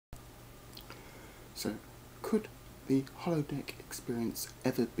So, could the holodeck experience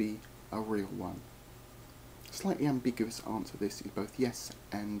ever be a real one? A slightly ambiguous answer to this is both yes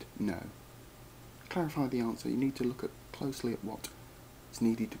and no. To clarify the answer, you need to look closely at what is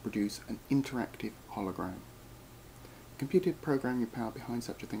needed to produce an interactive hologram. Computer programming power behind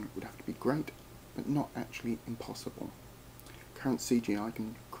such a thing would have to be great, but not actually impossible. Current CGI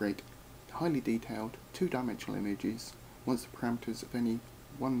can create highly detailed two-dimensional images once the parameters of any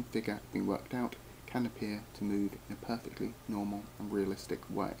one figure have been worked out can appear to move in a perfectly normal and realistic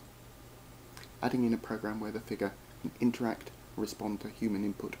way. Adding in a program where the figure can interact or respond to human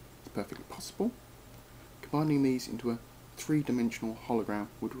input is perfectly possible. Combining these into a three-dimensional hologram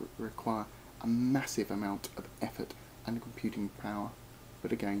would require a massive amount of effort and computing power,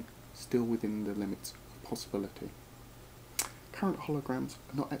 but again, still within the limits of possibility. Current holograms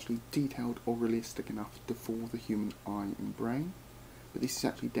are not actually detailed or realistic enough to fool the human eye and brain, but this is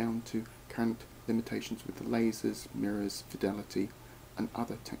actually down to current limitations with the lasers, mirrors, fidelity, and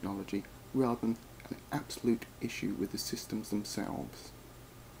other technology, rather than an absolute issue with the systems themselves.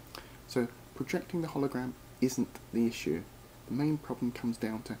 So, projecting the hologram isn't the issue. The main problem comes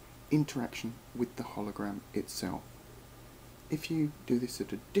down to interaction with the hologram itself. If you do this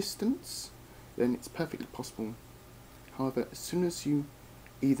at a distance, then it's perfectly possible. However, as soon as you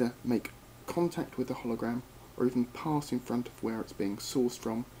either make contact with the hologram or even pass in front of where it's being sourced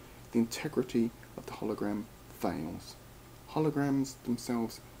from, the integrity of the hologram fails. Holograms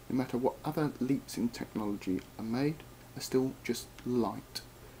themselves, no matter what other leaps in technology are made, are still just light,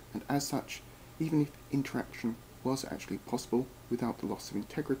 and as such, even if interaction was actually possible without the loss of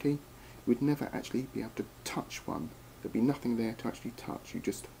integrity, you would never actually be able to touch one. There'd be nothing there to actually touch, you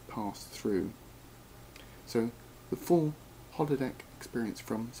just pass through. So the full holodeck experience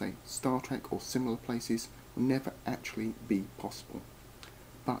from, say, Star Trek or similar places will never actually be possible.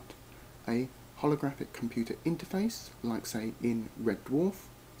 But a holographic computer interface, like say in Red Dwarf,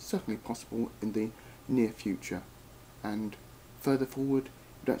 is certainly possible in the near future, and further forward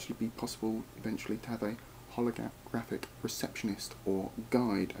it would actually be possible eventually to have a holographic receptionist or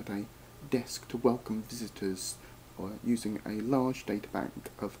guide at a desk to welcome visitors, or using a large data bank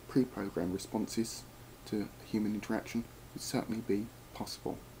of pre-programmed responses to human interaction would certainly be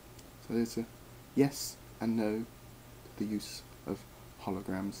possible. So there's a yes and no to the use of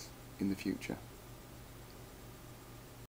holograms in the future.